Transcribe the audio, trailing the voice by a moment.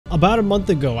About a month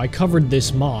ago, I covered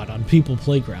this mod on People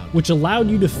Playground, which allowed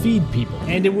you to feed people.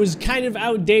 And it was kind of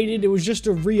outdated. It was just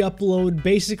a re-upload,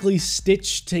 basically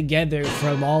stitched together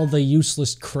from all the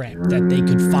useless crap that they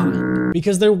could find.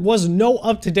 Because there was no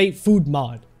up-to-date food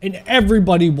mod, and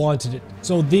everybody wanted it.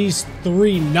 So these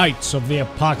 3 knights of the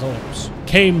apocalypse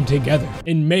came together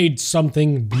and made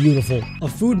something beautiful. A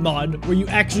food mod where you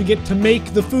actually get to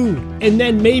make the food and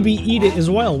then maybe eat it as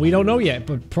well. We don't know yet,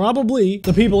 but probably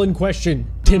the people in question,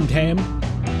 Tim Tam,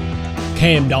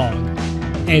 Cam Dog,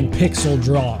 and Pixel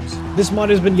Draws. This mod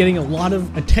has been getting a lot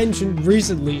of attention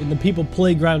recently in the People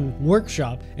Playground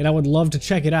workshop, and I would love to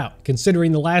check it out.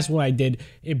 Considering the last one I did,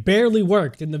 it barely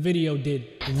worked, and the video did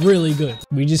really good.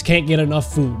 We just can't get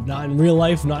enough food. Not in real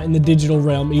life, not in the digital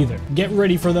realm either. Get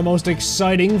ready for the most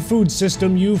exciting food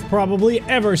system you've probably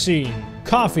ever seen.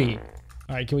 Coffee.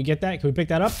 All right, can we get that? Can we pick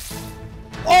that up?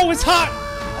 Oh, it's hot!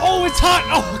 Oh, it's hot!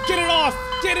 Oh, get it off!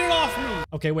 Get it off me!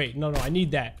 Okay, wait. No, I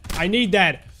need that. I need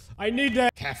that. I need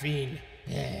that. Caffeine.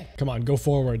 Yeah. Come on, go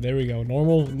forward. There we go.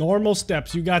 Normal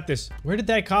steps. You got this. Where did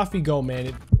that coffee go, man?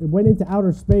 It went into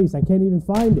outer space. I can't even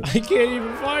find it. I can't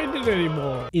even find it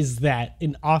anymore. Is that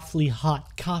an awfully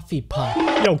hot coffee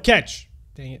pot? Yo, catch.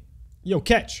 Dang it. Yo,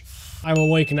 catch. I'm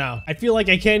awake now. I feel like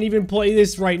I can't even play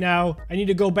this right now. I need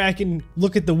to go back and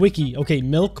look at the wiki. Okay,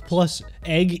 milk plus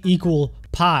egg equal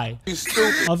pie. You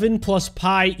stupid. Oven plus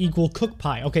pie equal cook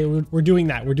pie. Okay, we're doing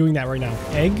that. We're doing that right now.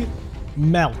 Egg.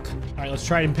 Milk. All right, let's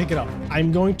try and pick it up.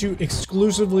 I'm going to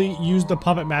exclusively use the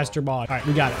Puppet Master mod. All right,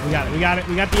 we got it. We got it. We got it.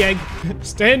 We got the egg.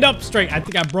 Stand up straight. I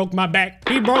think I broke my back.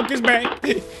 He broke his back.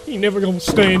 He never gonna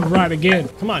stand right again.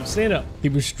 Come on, stand up. He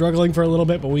was struggling for a little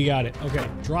bit, but we got it. Okay,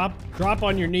 drop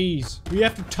on your knees. We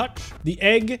have to touch the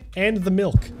egg and the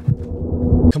milk.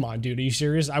 Come on, dude. Are you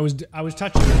serious? I was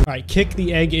touching it. All right, kick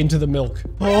the egg into the milk.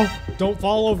 Oh, don't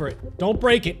fall over it. Don't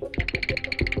break it.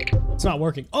 It's not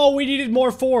working. Oh, we needed more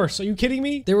force. Are you kidding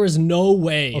me? There is no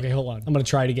way. Okay, hold on. I'm gonna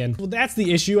try it again. Well, that's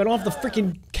the issue. I don't have the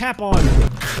freaking cap on.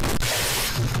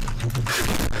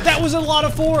 That was a lot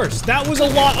of force. That was a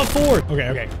lot of force.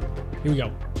 Okay. Here we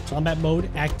go. Combat mode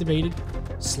activated.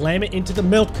 Slam it into the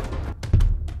milk.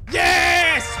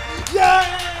 Yes!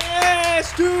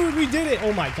 Yes! Dude, we did it.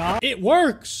 Oh my god. It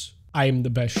works. I am the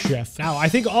best chef. Now, I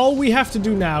think all we have to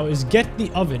do now is get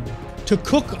the oven to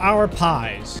cook our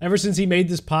pies. Ever since he made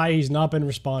this pie, he's not been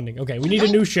responding. Okay, we need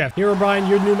a new chef. Here, O'Brien,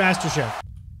 you're the new master chef.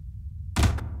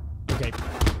 Okay,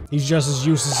 he's just as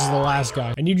useless as the last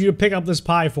guy. I need you to pick up this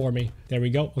pie for me. There we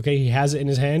go. Okay, he has it in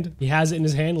his hand. He has it in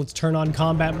his hand. Let's turn on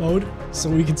combat mode so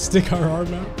we can stick our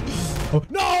arm out. Oh,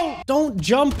 no! Don't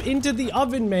jump into the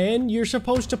oven, man. You're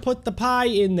supposed to put the pie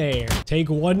in there. Take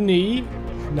one knee.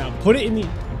 Now put it in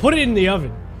the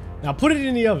oven. Now put it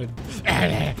in the oven.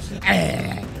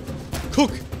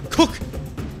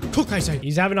 Cook, I say.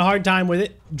 He's having a hard time with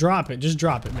it. Drop it. Just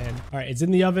drop it, man. All right, it's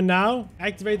in the oven now.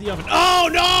 Activate the oven. Oh,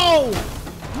 no!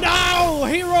 No!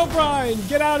 Hero Brian,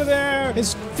 get out of there.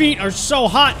 His feet are so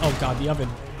hot. Oh, God, the oven.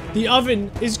 The oven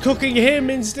is cooking him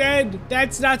instead.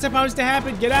 That's not supposed to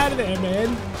happen. Get out of there,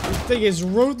 man. This thing is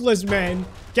ruthless, man.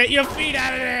 Get your feet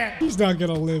out of there. He's not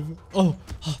gonna live. Oh,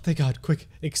 thank God. Quick,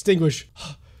 extinguish.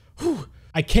 Whew.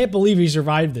 I can't believe he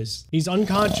survived this. He's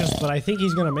unconscious, but I think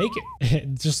he's gonna make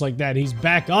it. Just like that, he's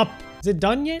back up. Is it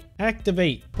done yet?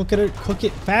 Activate. Cook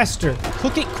it faster.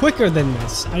 Cook it quicker than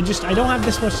this. I don't have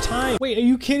this much time. Wait, are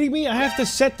you kidding me? I have to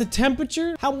set the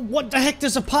temperature? What the heck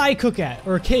does a pie cook at?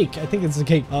 Or a cake? I think it's a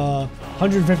cake.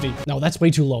 150. No, that's way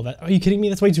too low. Are you kidding me?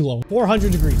 That's way too low.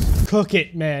 400 degrees. Cook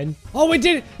it, man. Oh, it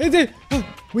did it. It did. Oh,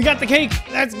 we got the cake.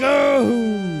 Let's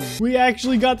go. We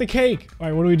actually got the cake. All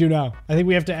right, what do we do now? I think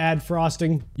we have to add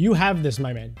frosting. You have this,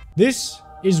 my man. This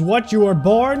is what you are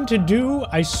born to do.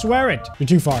 I swear it. You're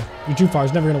too far. You're too far.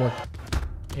 It's never gonna work.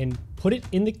 And put it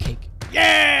in the cake.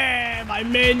 Yeah! My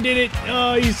man did it.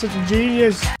 Oh, he's such a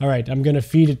genius. All right, I'm gonna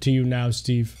feed it to you now,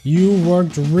 Steve. You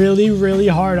worked really, really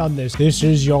hard on this. This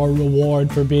is your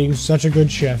reward for being such a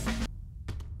good chef.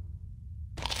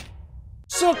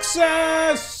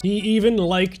 Success! He even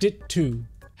liked it too.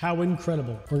 How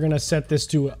incredible. We're gonna set this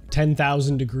to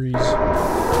 10,000 degrees.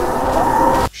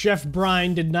 Chef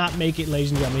Brian did not make it,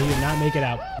 ladies and gentlemen. He did not make it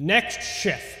out. Next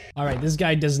chef. All right, this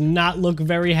guy does not look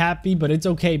very happy, but it's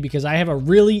okay because I have a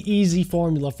really easy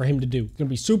formula for him to do. It's gonna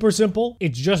be super simple.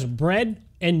 It's just bread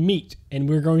and meat, and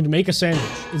we're going to make a sandwich.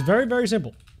 It's very, very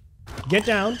simple. Get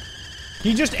down.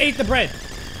 He just ate the bread.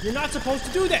 You're not supposed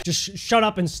to do that. Just shut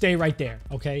up and stay right there,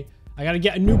 okay? I gotta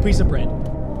get a new piece of bread.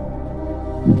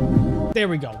 There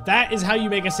we go. That is how you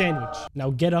make a sandwich.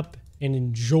 Now get up and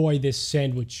enjoy this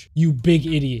sandwich, you big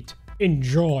idiot.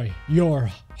 Enjoy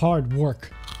your hard work.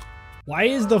 Why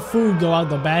is the food go out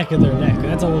the back of their neck?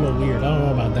 That's a little weird. I don't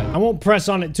know about that. won't press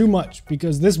on it too much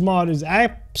because this mod is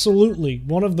absolutely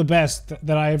one of the best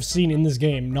that I have seen in this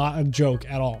game. Not a joke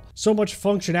at all. So much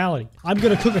functionality. I'm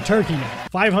gonna cook a turkey now.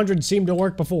 500 seemed to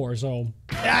work before, so...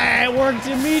 Ah, it worked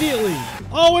immediately.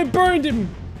 Oh, it burned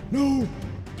him. No,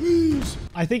 please.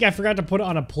 I think I forgot to put it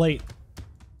on a plate.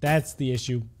 That's the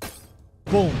issue.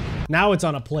 Boom. Now it's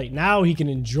on a plate. Now he can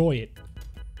enjoy it.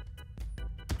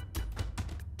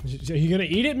 Are you gonna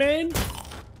eat it, man?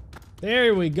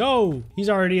 There we go. He's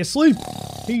already asleep.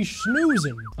 He's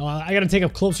snoozing. I gotta take a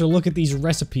closer look at these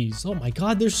recipes. Oh my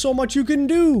god, there's so much you can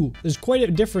do. There's quite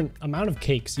a different amount of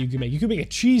cakes you can make. You can make a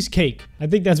cheesecake. I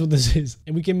think that's what this is.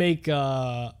 And we can make,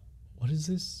 what is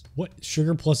this? What?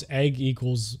 Sugar plus egg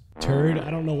equals turd? I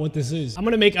don't know what this is. I'm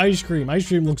gonna make ice cream. Ice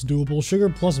cream looks doable. Sugar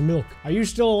plus milk. Are you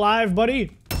still alive,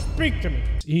 buddy? Speak to me.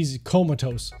 He's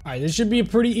comatose. All right, this should be a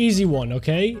pretty easy one,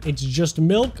 okay? It's just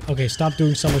milk. Okay, stop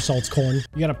doing somersaults, corn.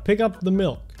 You gotta pick up the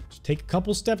milk. Just take a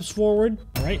couple steps forward.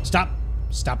 All right, stop.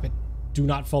 Stop it. Do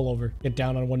not fall over. Get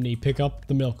down on one knee. Pick up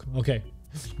the milk. Okay.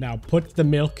 Now put the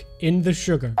milk in the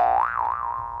sugar.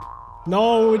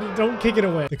 No, don't kick it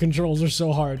away. The controls are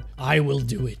so hard. I will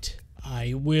do it.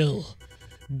 I will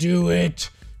do it.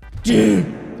 Do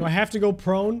I have to go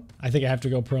prone? I think I have to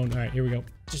go prone. All right, here we go.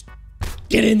 Just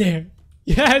get in there.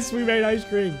 Yes, we made ice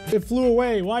cream. It flew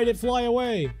away. Why did it fly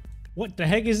away? What the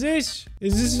heck is this?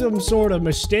 Is this some sort of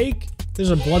mistake? There's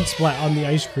a blood splat on the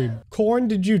ice cream. Corn,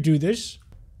 did you do this?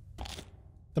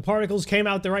 The particles came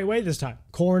out the right way this time.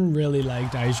 Corn really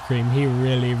liked ice cream. He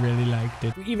really, really liked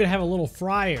it. We even have a little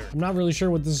fryer. I'm not really sure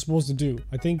what this is supposed to do.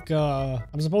 I think,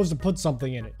 I'm supposed to put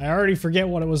something in it. I already forget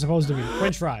what it was supposed to be.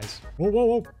 French fries. Whoa, whoa,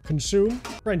 whoa. Consume.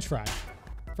 French fry.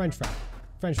 French fry.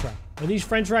 French fry. Are these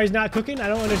French fries not cooking? I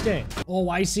don't understand. Oh,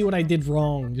 I see what I did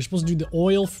wrong. You're supposed to do the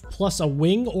oil plus a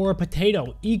wing or a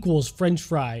potato equals French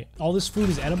fry. All this food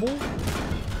is edible?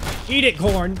 Eat it,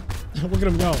 corn. Look at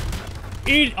him go.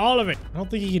 Eat all of it. I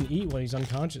don't think he can eat when he's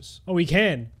unconscious. Oh, he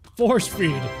can. Force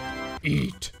feed.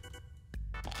 Eat.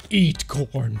 Eat,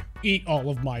 corn. Eat all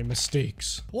of my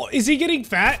mistakes. Well, is he getting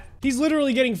fat? He's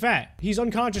literally getting fat. He's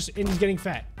unconscious and he's getting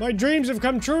fat. My dreams have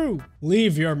come true.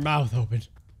 Leave your mouth open.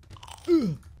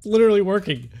 It's literally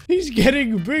working. He's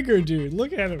getting bigger, dude.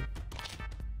 Look at him.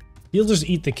 He'll just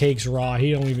eat the cakes raw.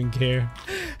 He don't even care.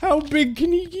 How big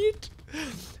can he get?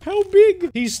 How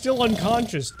big? He's still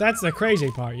unconscious. That's the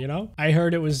crazy part, you know? I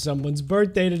heard it was someone's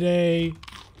birthday today.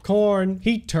 Corn.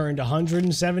 He turned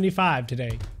 175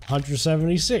 today.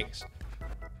 176.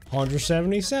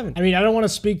 177. I mean, I don't want to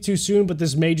speak too soon, but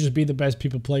this may just be the best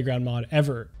People Playground mod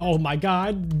ever. Oh my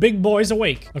god. Big boy's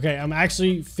awake. Okay, I'm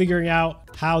actually figuring out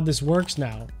how this works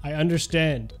now. I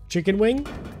understand. Chicken wing?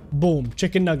 Boom.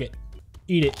 Chicken nugget.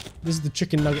 Eat it. This is the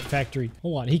chicken nugget factory.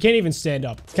 Hold on. He can't even stand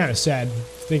up. It's kind of sad.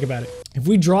 Think about it. If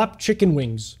we drop chicken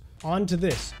wings onto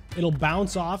this, it'll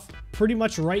bounce off pretty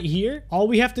much right here. All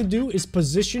we have to do is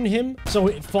position him so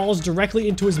it falls directly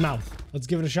into his mouth. Let's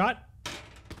give it a shot.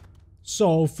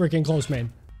 So freaking close,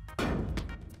 man.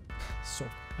 So,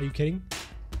 are you kidding?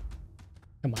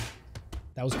 Come on.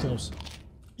 That was close.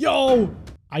 Yo!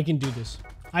 I can do this.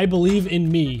 I believe in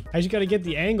me. I just gotta get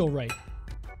the angle right.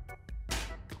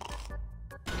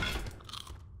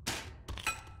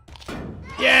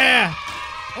 Yeah!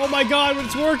 Oh my god,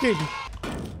 it's working!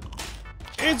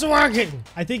 It's working!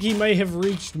 I think he may have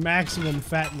reached maximum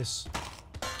fatness.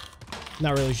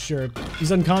 Not really sure.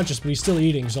 He's unconscious, but he's still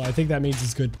eating, so I think that means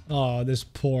it's good. Oh, this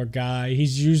poor guy.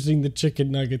 He's using the chicken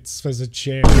nuggets as a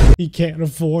chair. He can't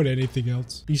afford anything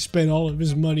else. He spent all of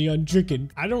his money on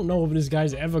chicken. I don't know if this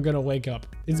guy's ever gonna wake up.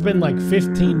 It's been like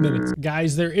 15 minutes.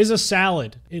 Guys, there is a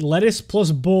salad. Lettuce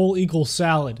plus bowl equals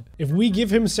salad. If we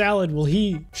give him salad, will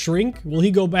he shrink? Will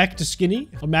he go back to skinny?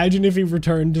 Imagine if he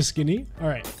returned to skinny. All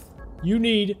right. You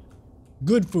need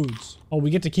good foods. Oh,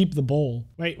 we get to keep the bowl.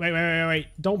 Wait.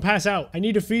 Don't pass out. I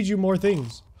need to feed you more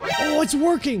things. Oh, it's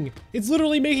working. It's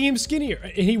literally making him skinnier.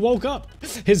 And he woke up.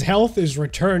 His health is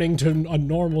returning to a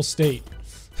normal state.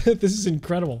 This is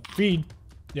incredible. Feed.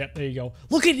 Yep, there you go.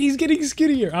 Look at, he's getting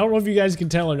skinnier. I don't know if you guys can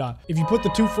tell or not. If you put the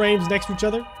two frames next to each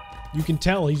other, you can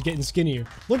tell he's getting skinnier.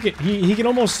 Look at, he can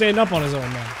almost stand up on his own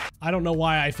now. I don't know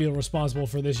why I feel responsible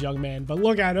for this young man, but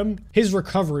look at him. His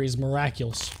recovery is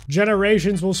miraculous.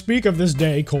 Generations will speak of this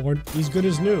day, Corn. He's good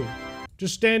as new.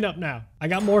 Just stand up now. I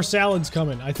got more salads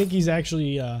coming. I think he's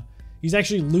actually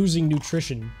losing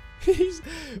nutrition.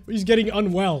 He's getting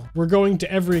unwell. We're going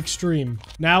to every extreme.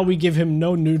 Now we give him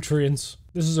no nutrients.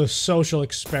 This is a social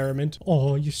experiment.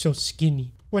 Oh, you're so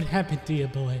skinny. What happened to you,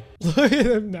 boy? Look at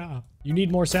him now. You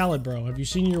need more salad, bro. Have you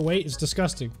seen your weight? It's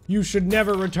disgusting. You should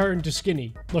never return to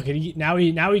skinny. Look, now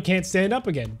he can't stand up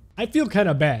again. I feel kind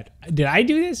of bad. Did I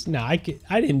do this? No, I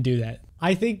didn't do that.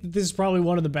 I think that this is probably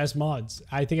one of the best mods.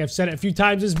 I think I've said it a few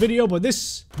times in this video, but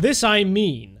this I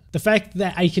mean. The fact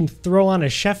that I can throw on a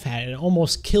chef hat and it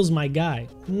almost kills my guy.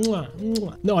 Mwah,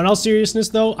 mwah. No, in all seriousness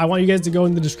though, I want you guys to go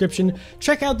in the description.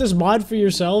 Check out this mod for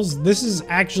yourselves. This is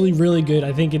actually really good.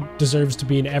 I think it deserves to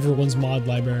be in everyone's mod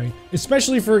library.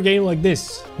 Especially for a game like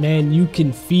this. Man, you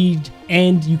can feed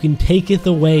and you can taketh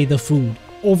away the food.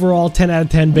 Overall, 10 out of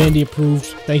 10, Bandi approved.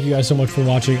 Thank you guys so much for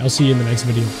watching. I'll see you in the next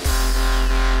video.